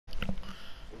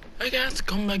Hey guys,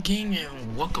 come back in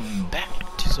and welcome back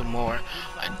to some more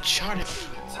Uncharted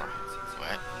 4.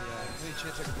 What? Any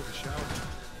chance I can book a shower?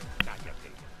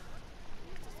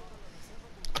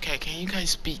 Okay, can you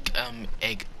guys speak Morning,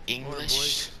 English?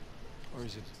 boys. Or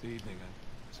is it the evening?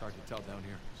 It's hard to tell down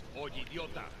here. Oye,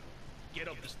 idiota, get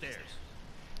up the stairs.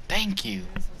 Thank you.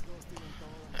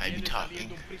 I be Viene talking.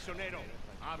 saliendo un prisionero.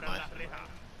 Abra What? la reja.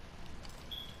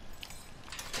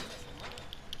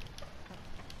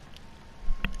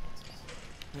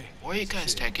 Hey, Where you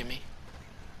guys taking me?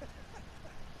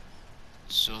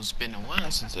 So it's been a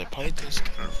while since I played this.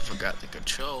 I forgot the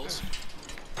controls.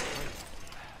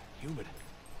 humid.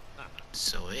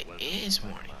 So it is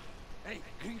morning. Hey,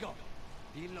 gringo,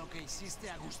 di lo que hiciste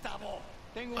a Gustavo.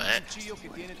 Tengo un What? cuchillo que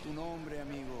tiene tu nombre,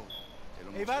 amigo. Te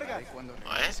lo Hey, mostraré Vargas. cuando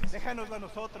What? Déjanoslo a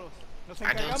nosotros. Nos I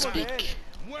don't encargamos de él. speak.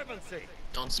 Muévanse.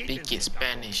 Don't speak in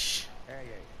Spanish.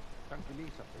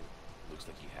 Looks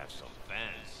like you have some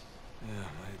fans. Yeah,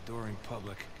 my adoring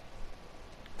public.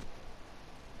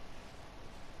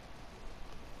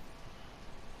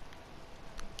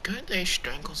 Couldn't they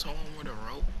strangle someone with a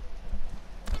rope?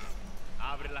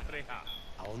 Abre la reja.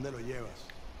 ¿A dónde lo llevas?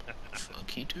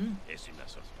 Fuck you too. Es una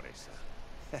sorpresa.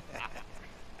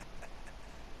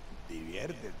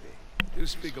 Diviértete. Do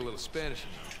speak a little Spanish.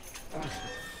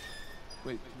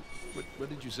 Wait, what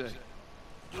did you say?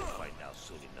 You'll find out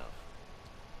soon enough.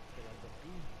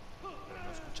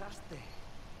 ¿No escuchaste?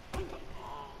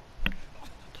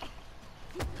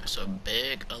 That's a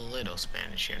big, a little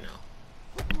Spanish, you know.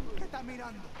 ¿Qué está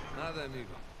mirando? Nada,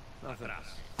 amigo. Nothing.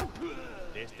 Atrás.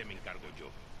 De este me encargo yo.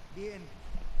 Bien.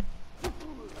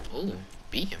 Ooh,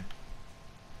 beat him.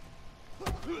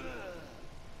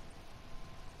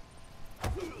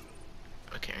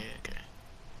 Okay, okay.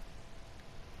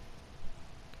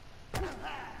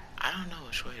 I don't know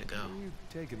which way to go. Where are you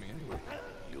taking me anyway?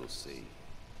 You'll see.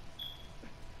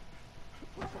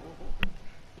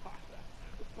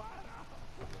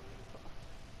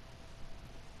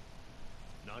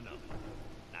 No,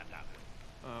 not that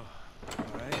way. Oh,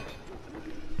 all right.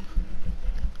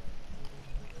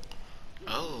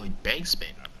 Oh, bag spin.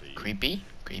 Creepy,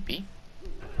 creepy.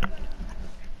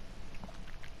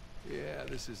 Yeah,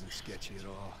 this isn't sketchy at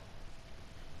all.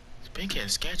 Speaking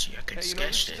of sketchy, I could Hey,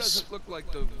 sketch this this. doesn't look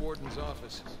like the warden's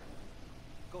office.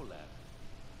 Go, lad.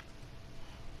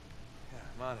 Yeah,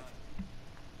 I'm on it.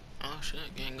 Oh shit,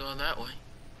 can't go that way.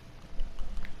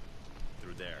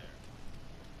 Through there.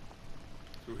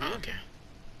 Through here? Oh, okay.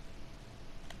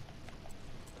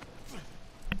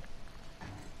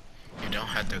 You don't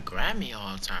have to grab me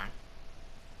all the time.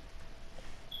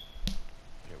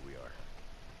 Here we are.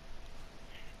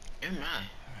 Am I?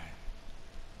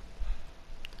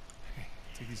 Hey,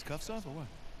 take these cuffs off or what?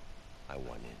 I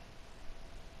want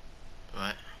in.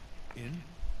 What? In?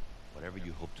 Whatever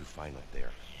you hope to find up there,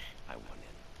 I want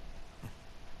in.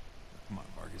 Come on,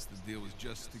 Vargas. The deal was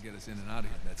just to get us in and out of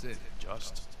here. That's it.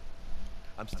 Just.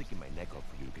 I'm sticking my neck out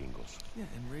for you gringos. Yeah,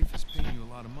 and Rafe is paying you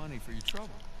a lot of money for your trouble.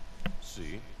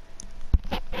 See?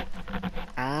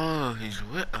 Oh, he's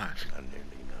with us. Not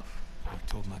nearly enough. I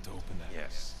told not to open that.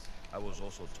 Yes. I was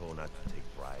also told not to take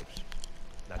bribes,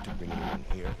 not to bring anyone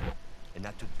here, and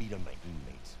not to beat on my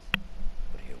inmates.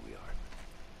 But here we are.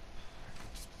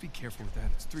 Just be careful with that.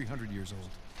 It's 300 years old.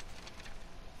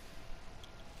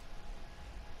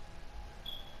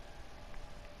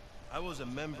 I was a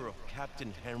member of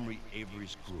Captain Henry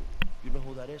Avery's crew. You know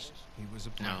who that is? He was a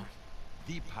No. pirate.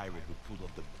 The pirate who pulled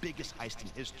off the biggest heist in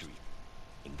history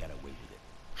and got away with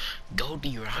it.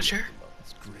 Goldie Roger?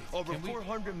 That's great. Over Can we-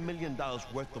 $400 million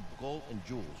worth of gold and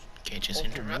jewels. Can't just All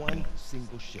for interrupt one me.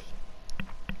 single ship.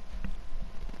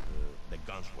 The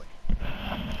Gunsway.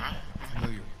 Huh?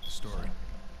 Familiar with the story.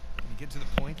 Can you get to the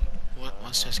point?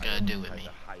 What's this got to do with Tried me?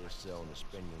 the highest cell in the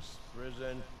Spaniards'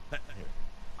 prison.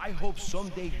 I hope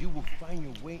someday you will find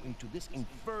your way into this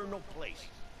infernal place,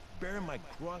 bear my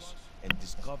cross, and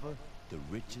discover the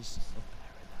riches of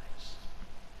paradise.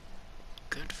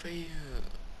 Good for you.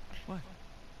 What?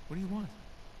 What do you want?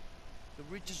 The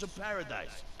riches of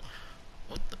paradise.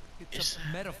 What the? It's Is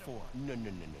a metaphor. No.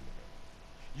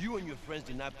 You and your friends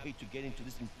did not pay to get into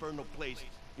this infernal place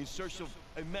in search of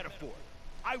a metaphor.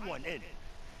 I want in.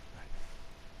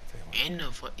 Tell you what, end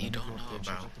of what you let me don't go know up there,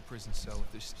 check about? out the prison cell.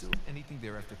 If there's still anything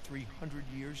there after 300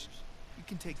 years, you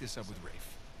can take this up with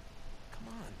Rafe. Come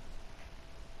on.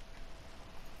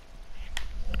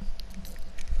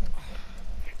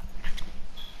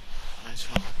 Nice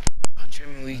one. Punch him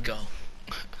and we go.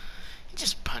 He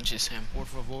just punches him. Por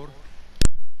favor.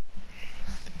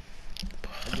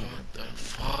 What the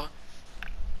fuck?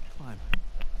 Climb.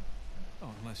 Oh,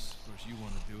 unless, of course, you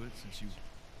want to do it since you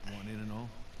want in and all.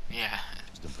 Yeah.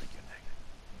 Just don't break your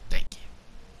neck.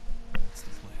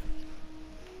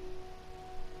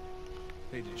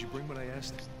 Hey, did you bring what I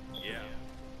asked? Yeah,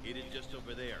 it is just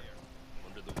over there,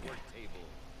 under the work table,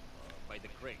 by the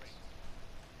crates.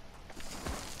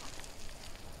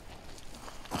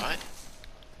 What?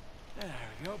 There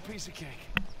we go, piece of cake.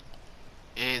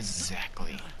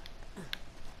 Exactly.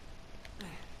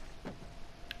 It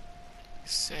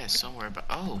says somewhere about.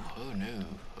 Oh no.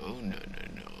 Oh no.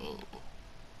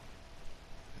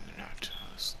 Not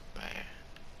as bad.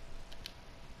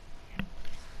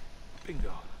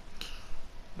 Bingo.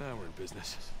 Now we're in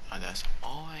business. Oh, that's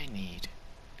all I need.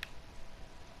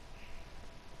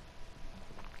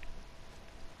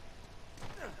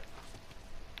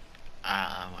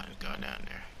 I want to go down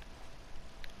there.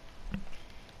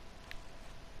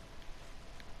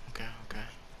 Okay.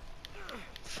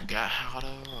 Forgot how to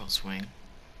roll swing.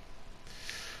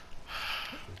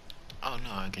 Oh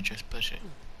no, I could just push it.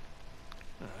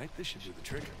 Alright, this should do the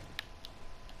trick.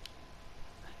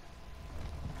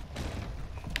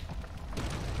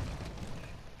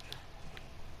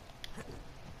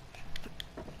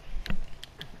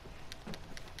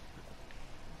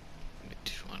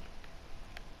 Just one.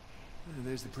 And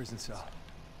there's the prison cell.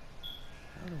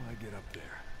 How do I get up there?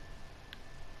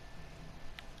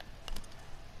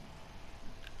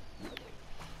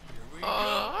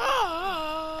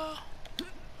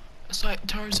 It's like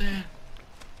Tarzan.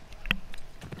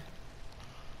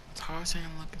 Tarzan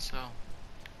looking cell.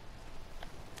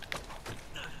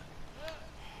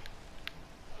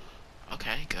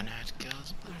 Okay, gonna have to go a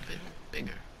little bit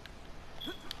bigger.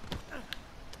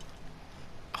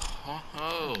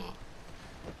 Oh.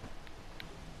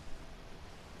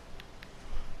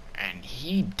 And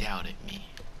he doubted me.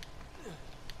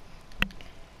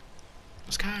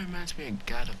 This kind of reminds me of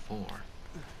God of War.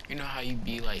 You know how you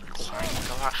be like climbing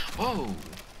a lot? Whoa!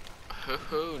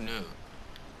 Oh no.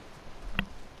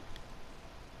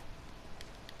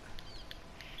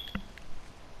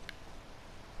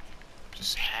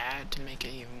 Just had to make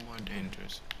it even more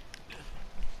dangerous.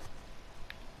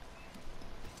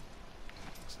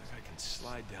 Looks like I can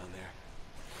slide down there.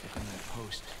 Up on that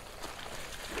post.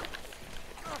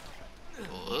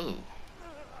 Whoa.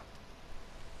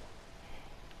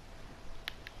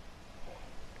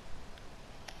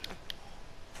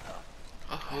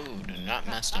 Oh, do not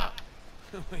mess up.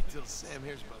 Wait till Sam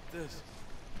hears about this.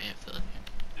 Man, Philip.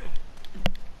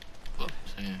 Whoops,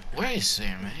 Sam. Where is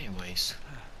Sam, anyways?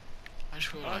 I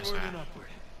just realized Onward that. and upward.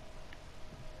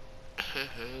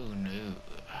 Oh no.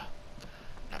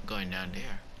 Not going down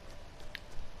there.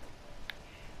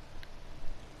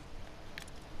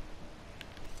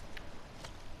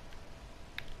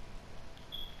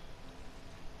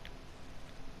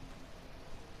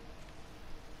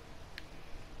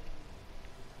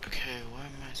 Okay, what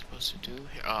am I supposed to do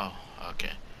here? Oh,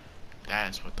 okay. That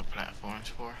is what the platform's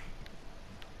for.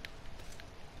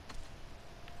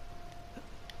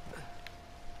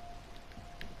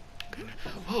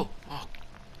 Oh, oh,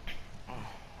 oh, oh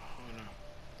no.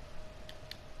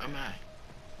 Where am I?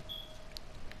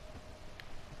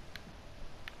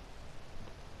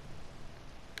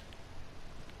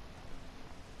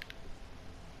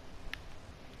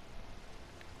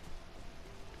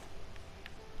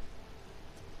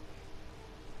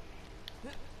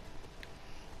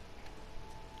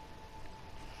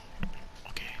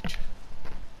 Okay.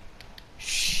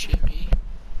 Shimmy.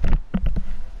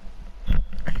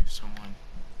 I hear someone.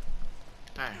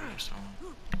 I hear someone.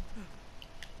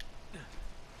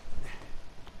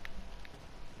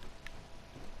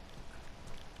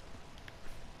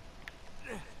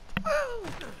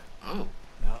 Oh.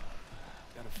 No.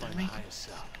 Gotta find the highest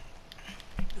cell.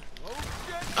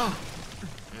 Oh.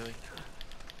 Really?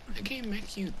 The game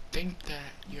makes you think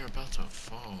that you're about to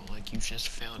fall, like you just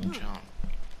failed to jump.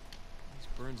 These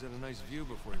Burns had a nice view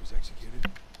before he was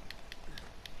executed.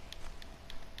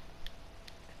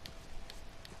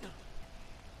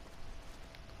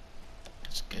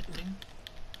 That's a good thing.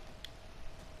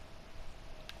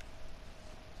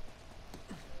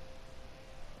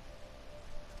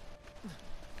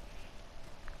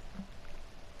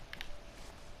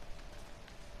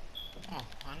 Oh,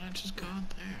 why not just go out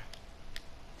there?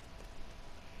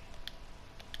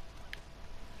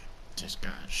 Just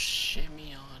gotta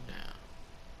shimmy on down.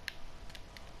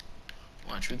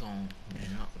 Watch, we gonna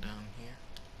jump down here.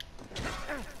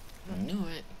 Knew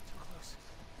it.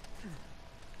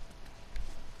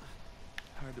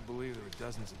 Hard to believe there were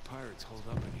dozens of pirates holed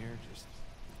up in here, just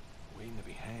waiting to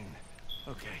be hanged.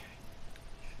 Okay,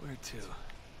 where to?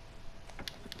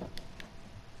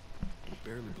 I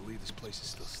barely believe this place is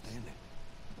still standing.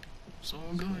 So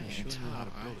we're going Sure to knew how to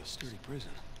top, build right? a sturdy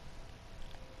prison.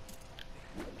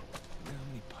 I wonder how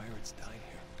many pirates died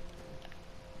here.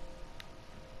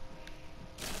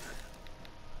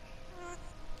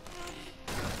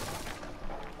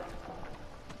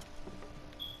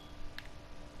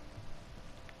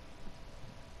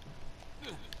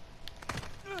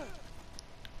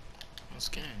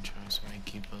 skin tries to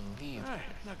make you believe. Alright,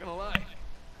 not gonna lie.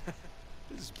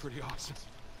 This is pretty awesome.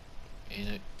 Is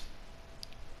it?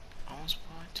 Almost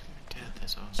brought to my death.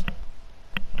 That's awesome.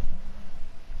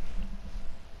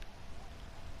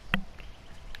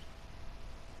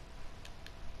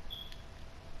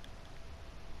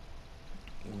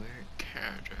 Weird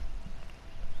character.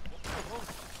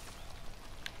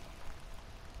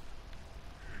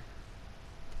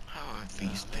 How are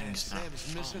these things not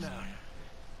Sam's missing falling? out.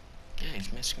 Yeah,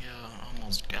 he's missing out,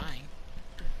 almost dying.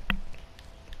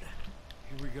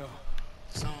 Here we go.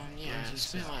 So yeah, Where's it's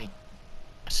his been cell? like,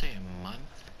 I say a month.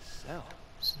 Cell.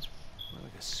 Since More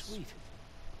like a suite.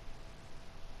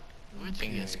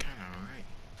 everything is Okay. kind of right.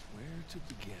 Where to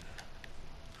begin?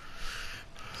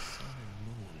 Sun and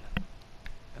moon.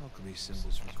 Alchemy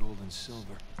symbols for gold and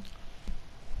silver.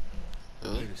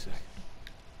 Really? Wait a sec.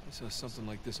 I saw something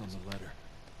like this on the letter.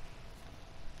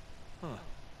 Huh.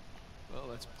 Well,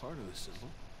 that's part of the symbol.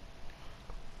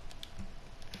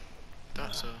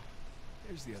 Thought so.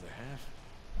 Here's the other half.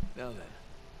 Now then.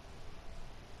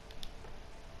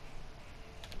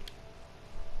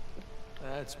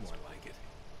 That's more like it.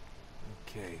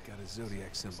 Okay, got a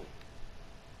zodiac symbol.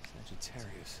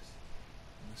 Sagittarius.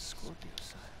 And the Scorpio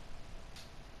sign.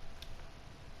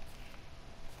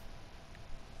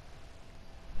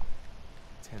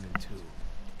 Ten and 2.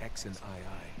 X and II.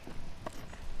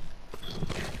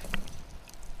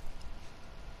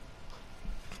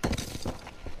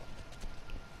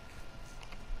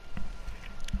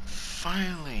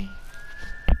 Finally!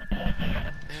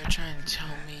 They're trying to tell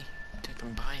me to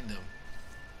combine them.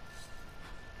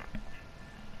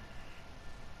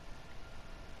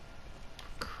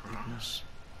 Cross.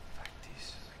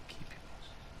 Factis Archipelagos.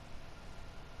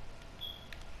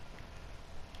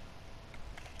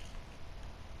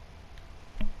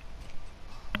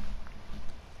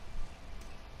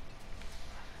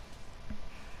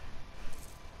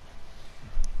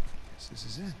 Guess this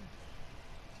is it.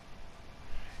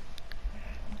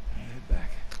 Head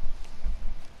back.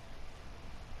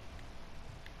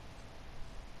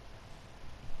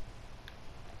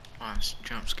 Last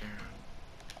jump scare.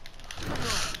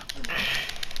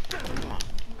 Come on.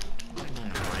 We're doing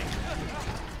it right.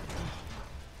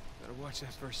 Better watch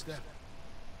that first step.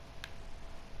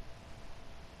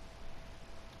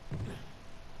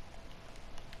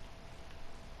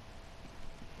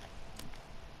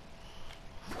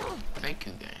 Thank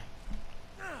you,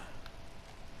 guy.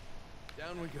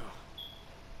 Down we go.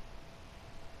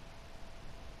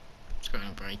 It's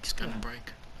gonna break. It's gonna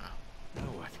break. Oh. Now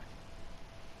what?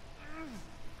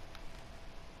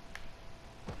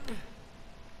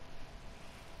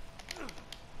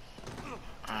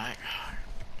 Alright.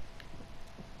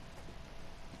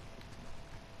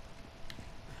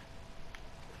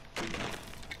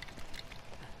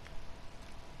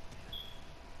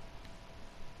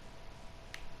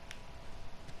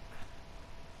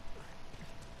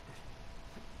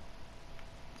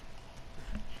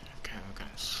 Okay, we're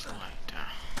gonna slide down.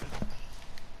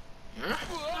 Yeah.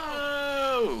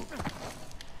 Whoa!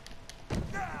 Oh,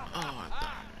 I thought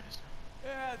I missed.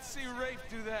 Yeah, let's see Rafe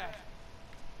do that.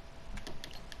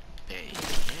 There you go.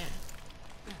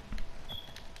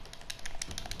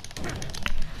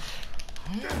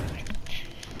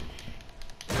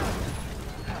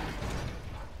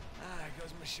 There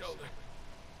goes my shoulder.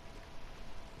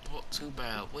 Not too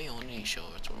bad. We don't need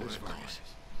shorts. That's where This we're going. Vargas.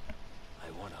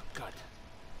 I want a cut.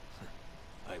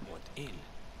 I want in.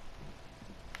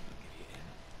 I'll give you in.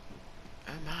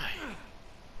 Oh my.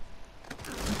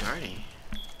 Dirty.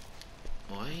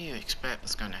 What do you expect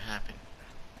was gonna happen?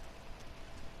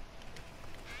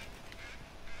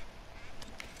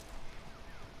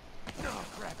 No,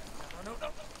 crap. No, no, no.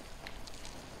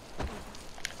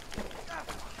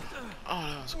 Oh,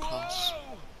 that was close.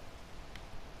 Whoa!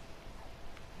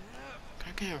 Can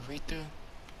I get a read through?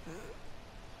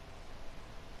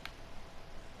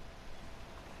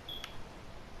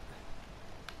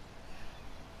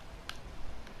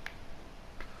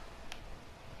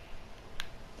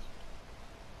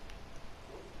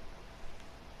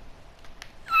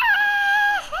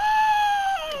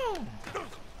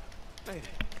 Made it.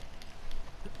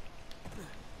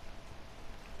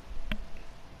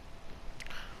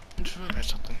 I just realized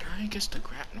something. How do you get the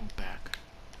grapnel back?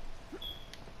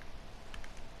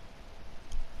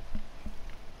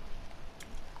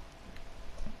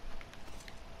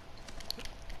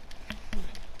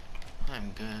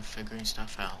 I'm good at figuring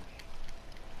stuff out.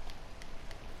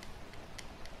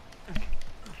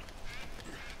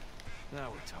 Now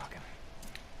we're talking.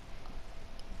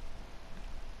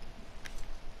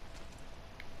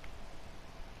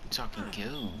 Talking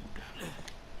good.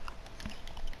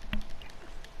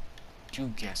 You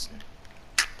guessing.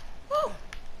 Woo!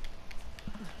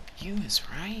 You is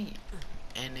right.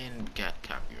 And then got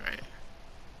copyright.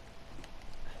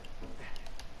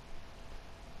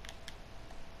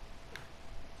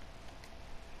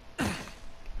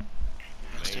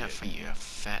 How's that for you,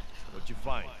 fat? What'd you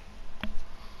find?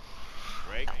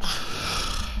 Greg?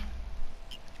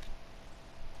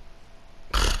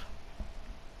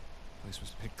 Place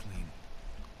was picked clean.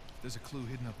 There's a clue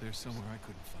hidden up there somewhere. I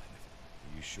couldn't find it.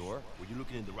 Are you sure? Were you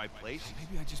looking in the right place?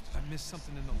 Maybe I missed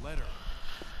something in the letter.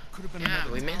 Could have been Yeah,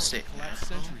 another we tower missed that it. collapsed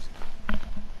centuries ago.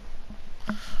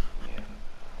 Yeah.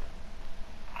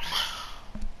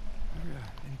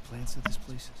 Any plans to this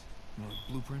place? You know,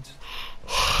 blueprints?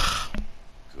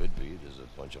 Could be. There's a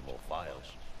bunch of old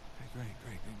files. Okay,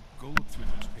 great. Go look through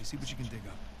those, okay? See what you can dig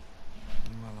up.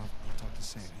 Meanwhile, I'll talk to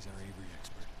Sam. He's our Avery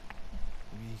expert.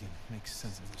 Maybe he can make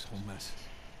sense of this whole mess.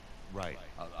 Right.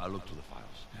 I'll look through the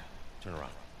files. Turn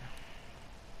around.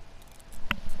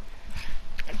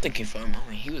 I'm thinking for a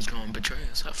moment he was going to betray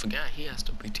us. I forgot he has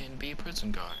to pretend to be a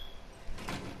prison guard.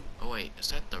 Oh wait, is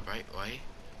that the right way?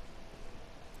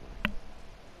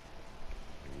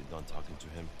 When you're done talking to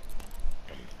him,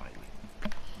 come and find me.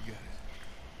 You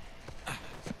got it.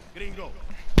 Gringo,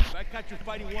 if I catch you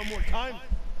fighting one more time,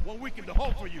 1 week in the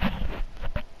hole for you.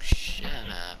 Shut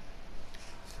up.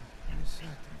 Wait a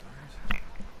second, Doris.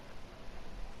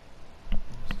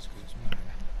 Almost as good as mine.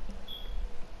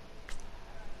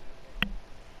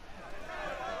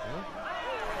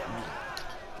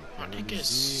 I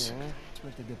guess.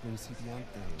 Suerte de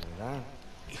principiante, ¿verdad?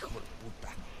 Hijo de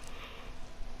puta.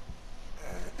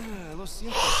 Lo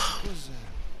siento, chicos.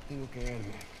 Tengo que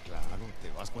irme. Claro, te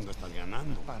vas cuando estás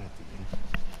ganando. Párate bien.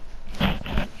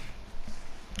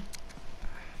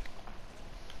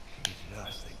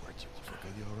 Just think where you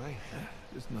were. You all right?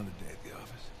 Just another day at the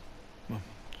office. Come on.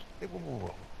 Hey,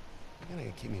 whoa. You're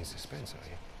gonna keep me in suspense, are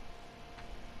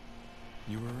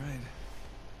you? You were right.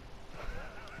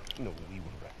 No, we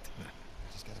were right.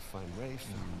 Just gotta find Rafe.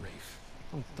 Rafe.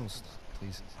 Don't stop,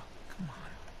 please. Oh, come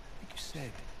on. Like you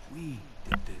said, we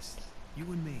did this. You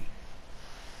and me.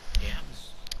 Yeah.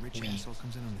 This rich We. asshole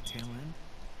comes in on the tail end.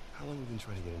 How long have we been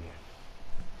trying to get in here?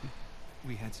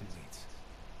 We had some leads.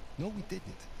 No, we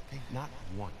didn't. Okay, not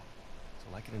one.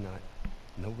 So like it or not,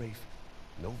 no Rafe,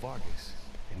 no Vargas,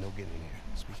 and no getting in here.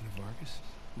 Speaking of Vargas,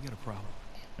 we got a problem.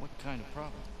 What kind of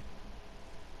problem?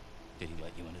 Did he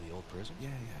let you into the old prison? Yeah,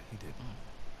 he did.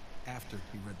 After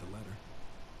he read the letter.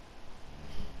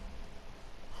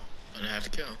 Gonna have to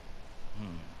kill.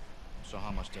 So how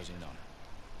much does he know?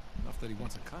 Enough that he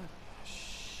wants a cut.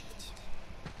 Shit.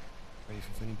 Rafe,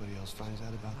 if anybody else finds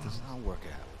out about this... I'll work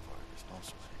it out with Vargas. Don't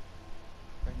sweat.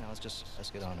 Right now, let's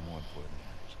get on to more important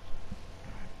matters.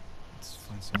 All right. Let's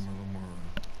find somewhere a little more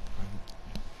private.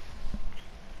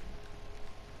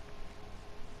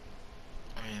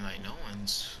 I mean, like, no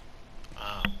one's,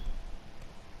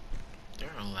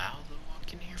 they're allowed to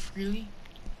walk in here freely?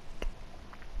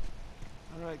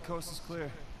 All right, coast is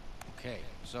clear. Okay,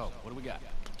 so what do we got?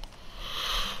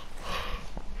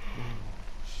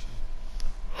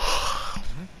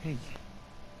 Hey,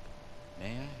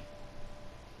 May I?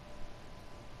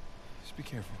 just be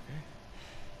careful,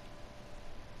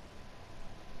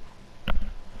 okay?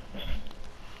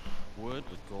 Wood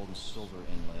with gold and silver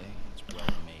inlay. It's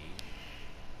well made.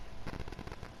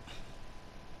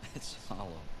 It's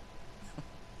hollow.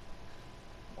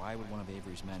 Why would one of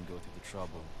Avery's men go through the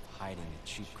trouble of hiding a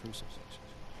cheap crucifix?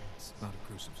 It's not a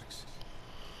crucifix.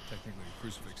 Technically, a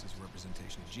crucifix is a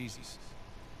representation of Jesus.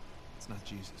 It's not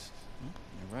Jesus.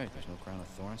 You're right, there's no crown of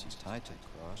thorns. He's tied to the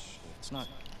cross. If it's not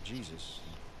Jesus,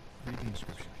 Read the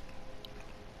inscription.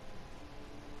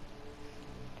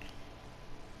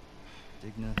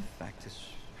 Digna factus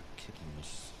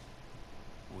recipimus.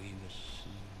 We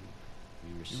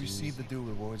receive the due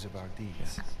rewards of our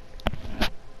deeds.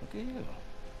 Look at you.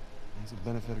 It's a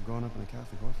benefit of growing up in a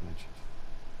Catholic orphanage.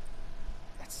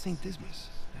 That's St. Dismas.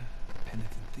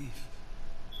 Penitent thief.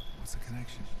 What's the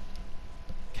connection?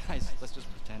 Guys, let's just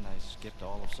pretend I skipped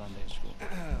all of Sunday school.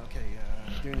 Okay,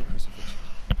 during the crucifixion,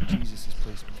 Jesus is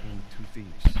placed between two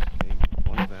thieves, okay?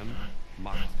 One of them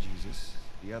mocked Jesus.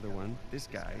 The other one, this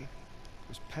guy,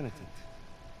 was penitent.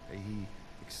 Okay? He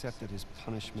accepted his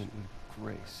punishment with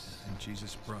grace. And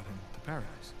Jesus brought him to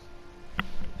paradise.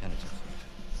 Penitent.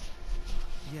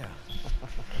 Yeah.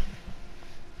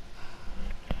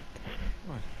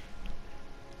 What?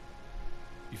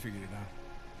 You figured it out?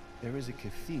 There is a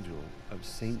cathedral of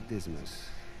St. Dismas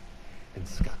in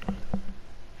Scotland.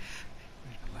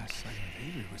 Wait, the last sighting of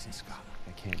Avery was in Scotland.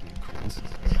 That can't be a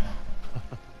coincidence.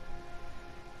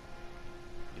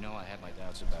 You know, I had my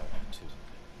doubts about you, too.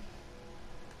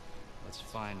 It's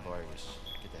fine, Vargas.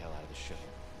 Get the hell out of this ship.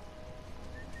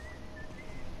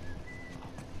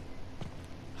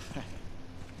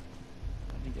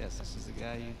 Let me guess, this is the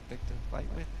guy you picked a fight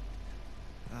with?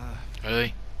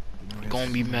 Really? You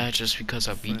gonna be mad just because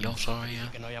I beat y'all, sorry, yeah?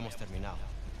 Que no hayamos terminado.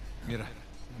 Mira,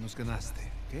 nos ganaste,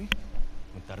 ¿okay?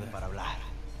 Muy tarde para hablar.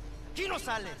 Aquí no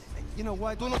sales. You know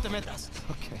what? Tú no te metas.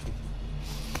 Okay.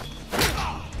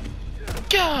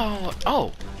 Yo!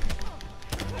 Oh!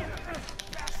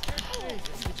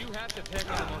 Did you have to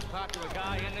pick on the most popular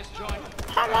guy in this joint?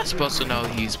 How am I supposed to know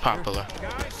he's popular?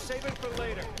 Guys, save it for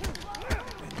later.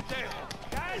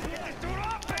 Guys, get this dude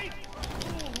off me!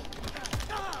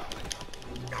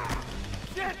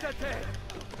 Siéntate!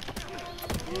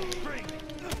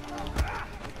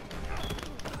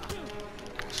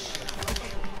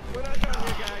 We're not done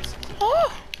here, guys.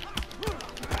 Oh!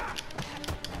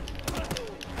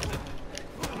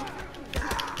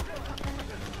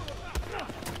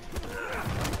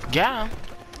 Yeah.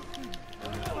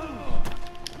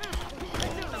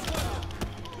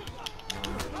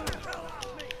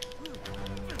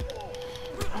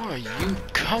 Where are you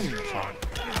coming from?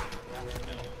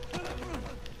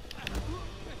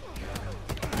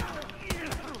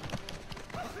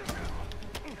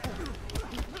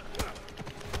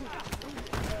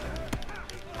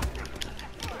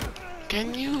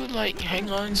 Can you, like, hang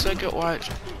on a second, watch?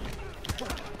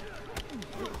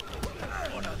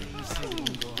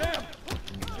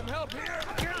 Some help here.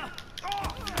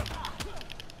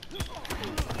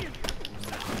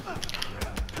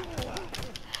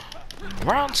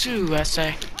 Round two, I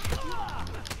say.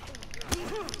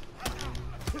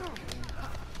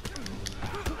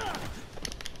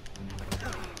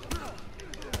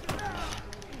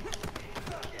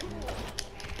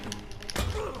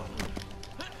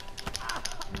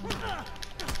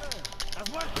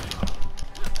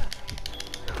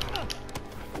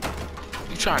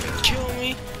 You trying to kill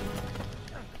me?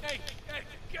 Hey,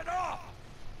 get off!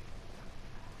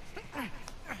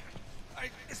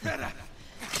 Espera.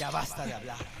 Ya basta de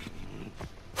hablar.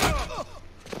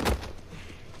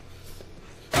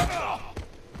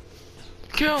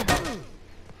 Kill!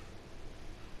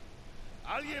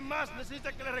 Alguien más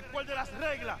necesita que le recuerde las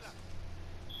reglas.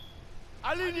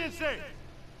 ¡Alíñense!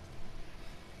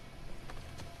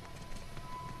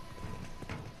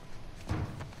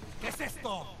 ¿Qué es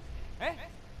esto? ¿Eh?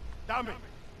 Dame.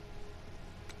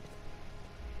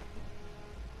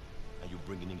 Are you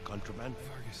bringing in contraband?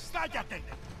 Vargas. ¡Cállate!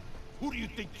 Who do you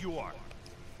think you are?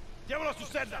 Llévalo a su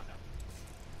celda.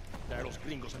 Trae a los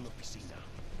gringos en la oficina.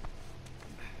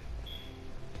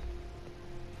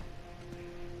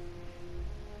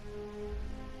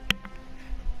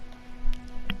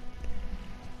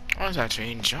 I was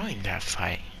actually enjoying that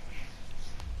fight.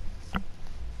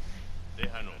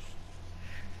 Déjanos.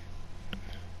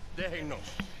 Déjenos.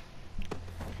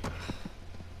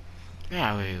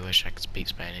 Yeah, I really wish I could speak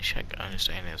Spanish. I could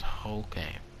understand this whole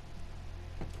game.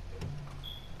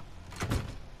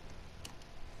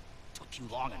 Took you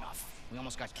long enough. We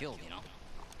almost got killed, you know?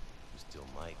 You still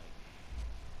might.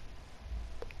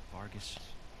 Vargas.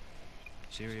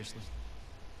 Seriously?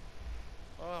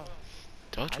 Oh,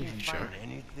 Told I you, didn't you sure. find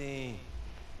anything.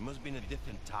 It must be in a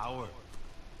different tower.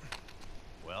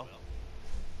 Well,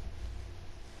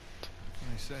 What can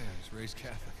I say? I was raised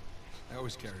Catholic. I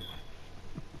always carry one.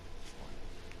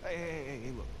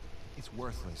 Hey, look. It's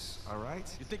worthless, all right?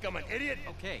 you think I'm an idiot?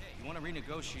 Okay, you want to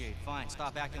renegotiate, fine.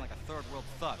 Stop acting like a third world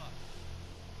thug.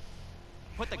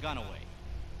 Put the gun away.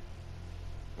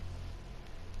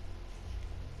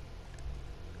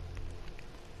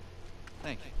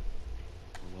 Thank you.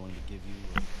 We're willing to give you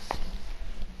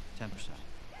 10%.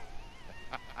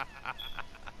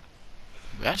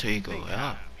 That's where you go,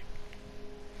 yeah.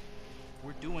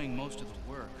 We're doing most of the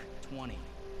work, 20.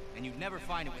 And you'd never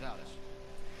find it without us.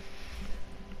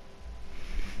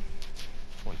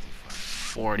 25.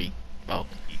 40. Oh.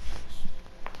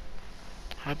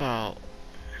 How about...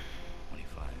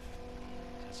 25.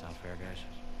 Does that sound fair, guys?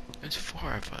 It's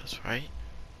 4 of us, right?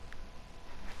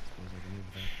 Suppose I can live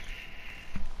with that.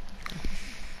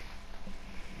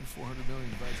 400 million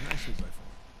divides nicely by 4.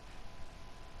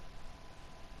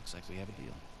 Looks like we have a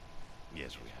deal.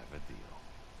 Yes, we have a deal.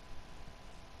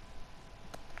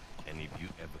 And if you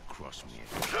ever cross me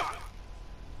again,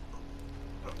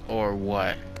 Or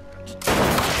what?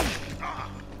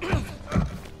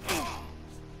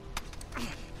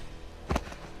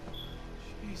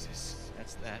 Jesus.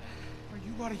 That's that. Are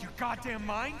you out of your goddamn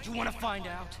mind? You want to find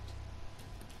out?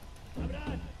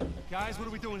 Guys, what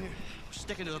are we doing here? We're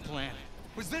sticking to the plan.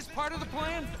 Was this part of the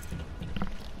plan?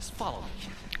 Just follow me.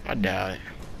 I doubt it.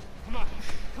 Come on.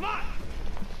 Come on!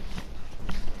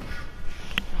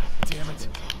 Damn it.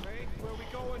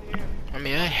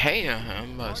 hating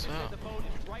him, but so. The boat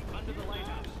is right under the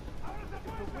lighthouse.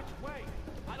 But which way?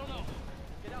 I don't know.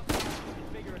 Get out there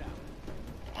and figure it out.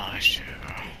 Oh shit.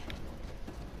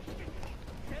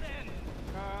 Get in.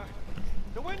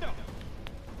 The window.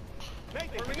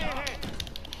 Nathan, give me a hand.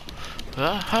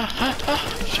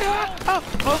 Shut up!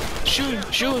 Oh, shoot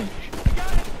him, shoot him.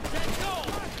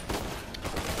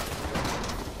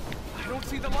 I don't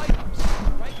see the lighthouse.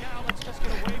 Right now, let's just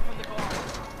get away from the car.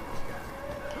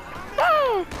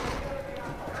 No!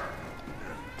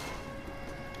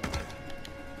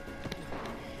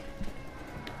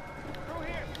 Through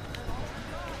here.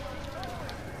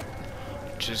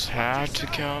 Just had to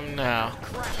come now.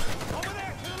 Over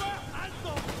there, to the left.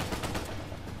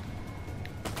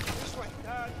 This way.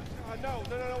 No,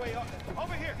 wait.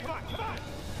 Over here. Come on.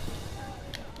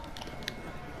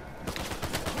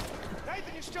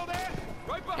 Nathan, you still there?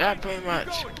 Right behind Yeah, you. pretty Keep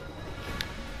much. going.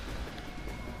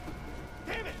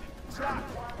 Damn it. Stop.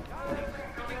 We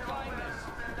can climb this.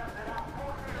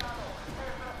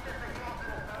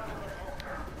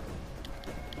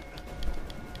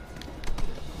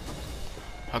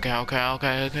 Okay.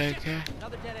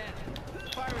 Another dead end.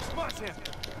 Fire response here.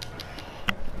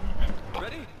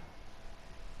 Ready?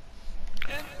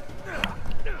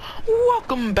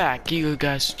 Welcome back, you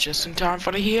guys. Just in time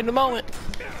for the here in the moment.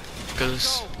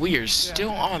 Because we are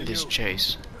still on this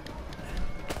chase.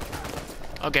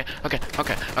 Okay. I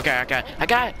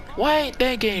got it. Why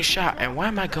they getting shot and why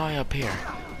am I going up here?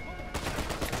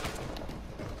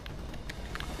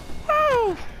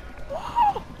 Woo!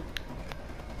 Woo!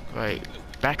 Wait,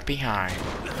 back behind.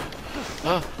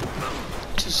 Oh,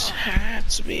 just had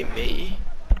to be me.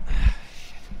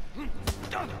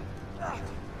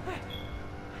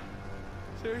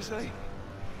 Seriously?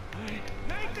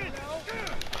 Nathan!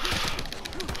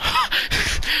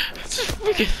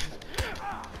 Freaking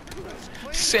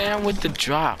Sam with the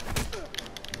drop.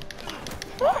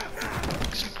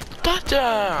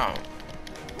 Touchdown!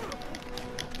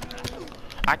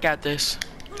 I got this.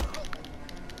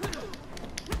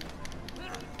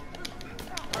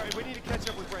 Alright, we need to catch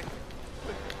up with Ray. I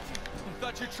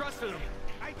thought you trusted him.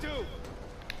 I do.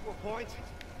 To a point.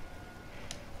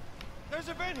 There's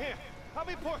a vent here. Help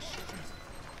me push.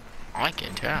 I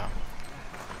can tell.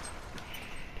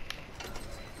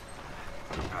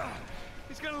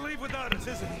 He's gonna leave without us,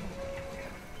 isn't he?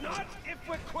 Not if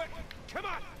we're quick. Come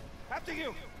on. After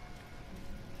you.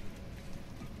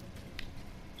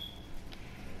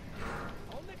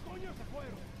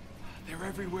 They're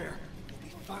everywhere. We'll be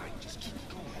fine. Just keep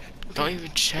going. Don't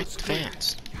even check the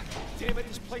fence. Damn it,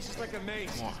 this place is like a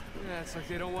maze. What? Yeah, it's like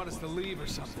they don't want us to leave or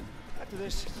something. After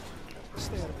this, we'll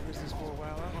stay out of business for a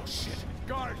while, huh? Oh, shit.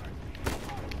 Guard!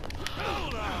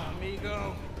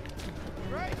 Amigo.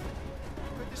 Right.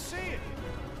 Good to see you.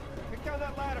 Pick down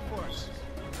that ladder for us.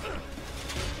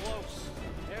 Close.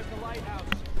 There's the lighthouse.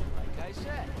 Like I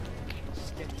said,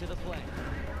 stick to the plan.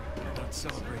 Don't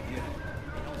celebrate yet.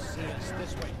 Don't see us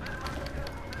this way.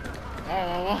 Oh,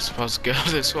 I was supposed to go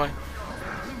this way.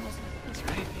 That's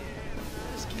right.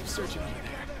 Just keep searching over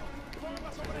there.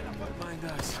 Don't mind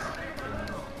us.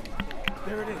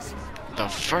 There it is. The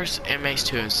first inmates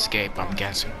to escape, I'm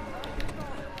guessing.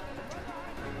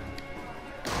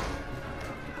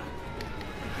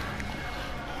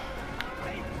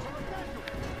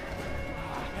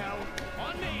 Hell,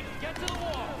 on me. Get to the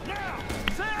wall. Now!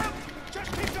 Sam!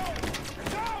 Just keep going!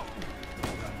 Go!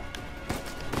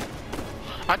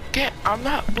 I can't, I'm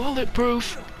not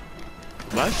bulletproof.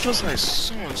 But it feels like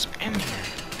someone's in here.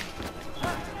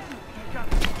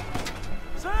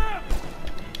 Sam!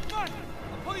 Come on!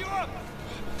 I'll pull you up!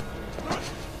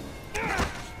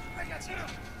 I got you!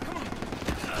 Come on!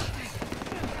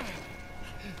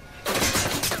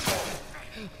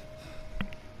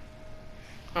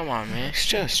 Come on, man. It's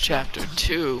just chapter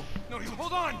 2. No, you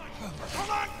hold on! Hold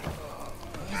on!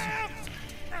 Sam!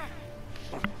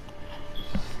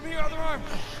 Give me your other arm!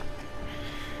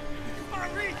 Come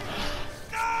on, reach!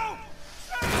 No!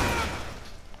 Sam!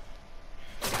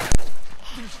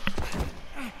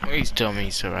 Please tell me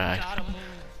he's alright. Gotta move.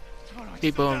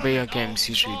 People in video games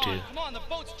usually do. Come on, the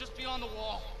boat's just beyond the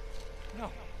wall. No,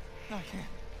 I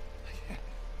can't.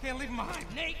 Can't leave him behind.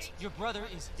 Nate, your brother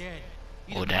is dead.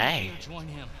 Either Oh, come with dang. me or join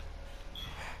him.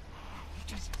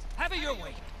 Just have it your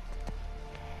way.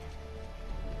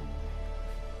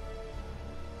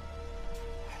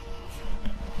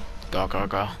 Go, go,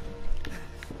 go.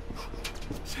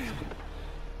 Sam.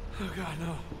 Oh God,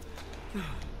 no. No.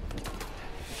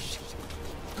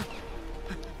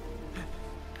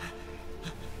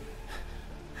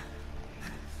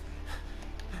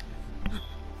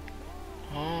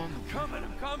 Oh, I'm coming.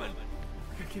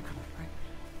 Okay, keep coming, right?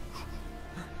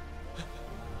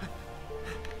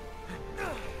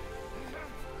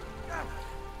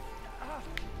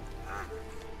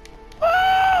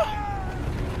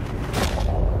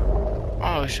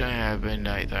 shouldn't have been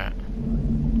like that.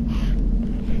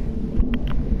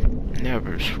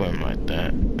 Never swim like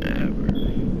that, ever.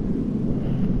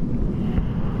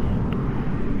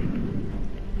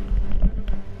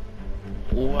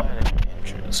 What an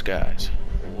entrance, guys.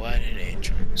 What an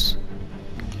entrance.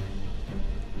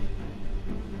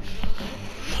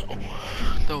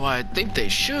 Though I think they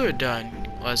should have done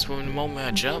was when the moment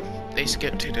I jumped, they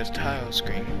skipped to the title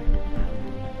screen.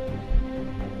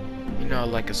 You know,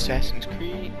 like Assassin's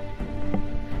Creed?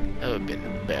 That would have been the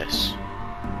best.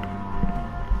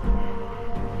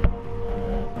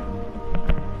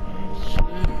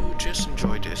 So, just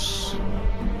enjoy this.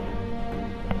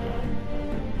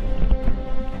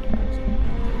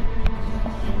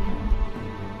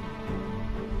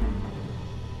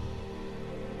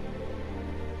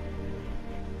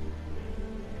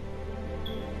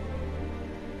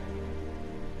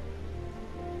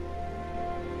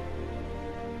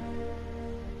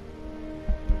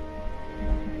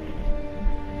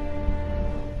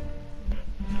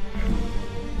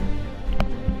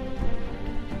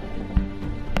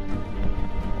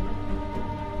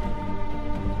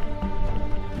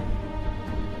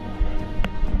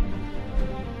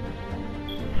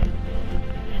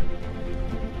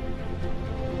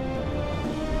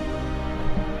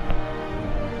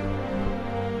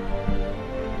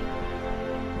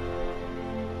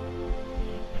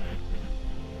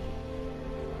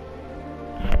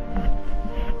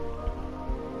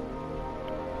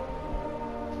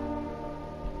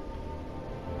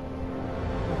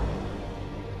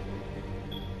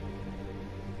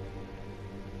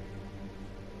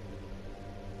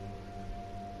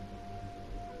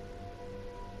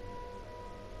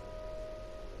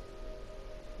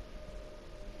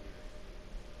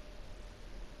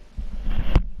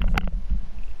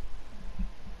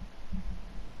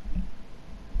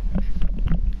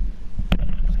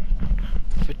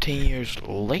 Years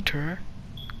later,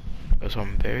 because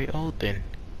I'm very old then.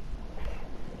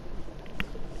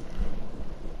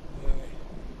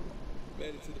 Made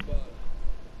it to the bottom.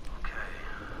 Okay.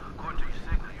 According to your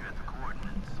signal, you're at the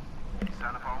coordinates. You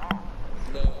sign up our wall?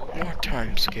 No. More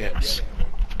time skips.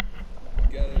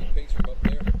 You got any pings from up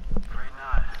there? Afraid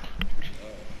not.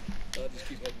 Alright. I'll just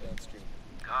keep heading downstream.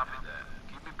 Copy that.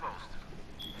 Keep me posted.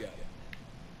 You got it.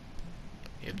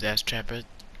 If that's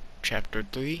chapter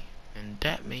 3, and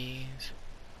that means,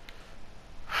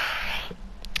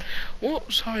 well,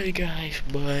 sorry guys,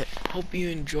 but hope you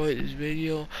enjoyed this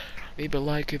video. Leave a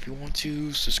like if you want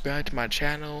to, subscribe to my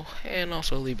channel, and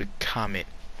also leave a comment.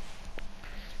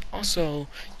 Also,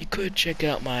 you could check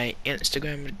out my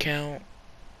Instagram account.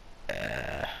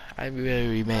 I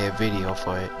really made a video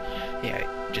for it. Yeah,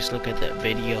 just look at that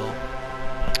video,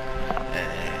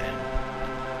 and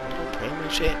pretty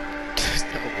much it. There's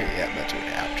not really that much of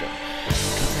an outro.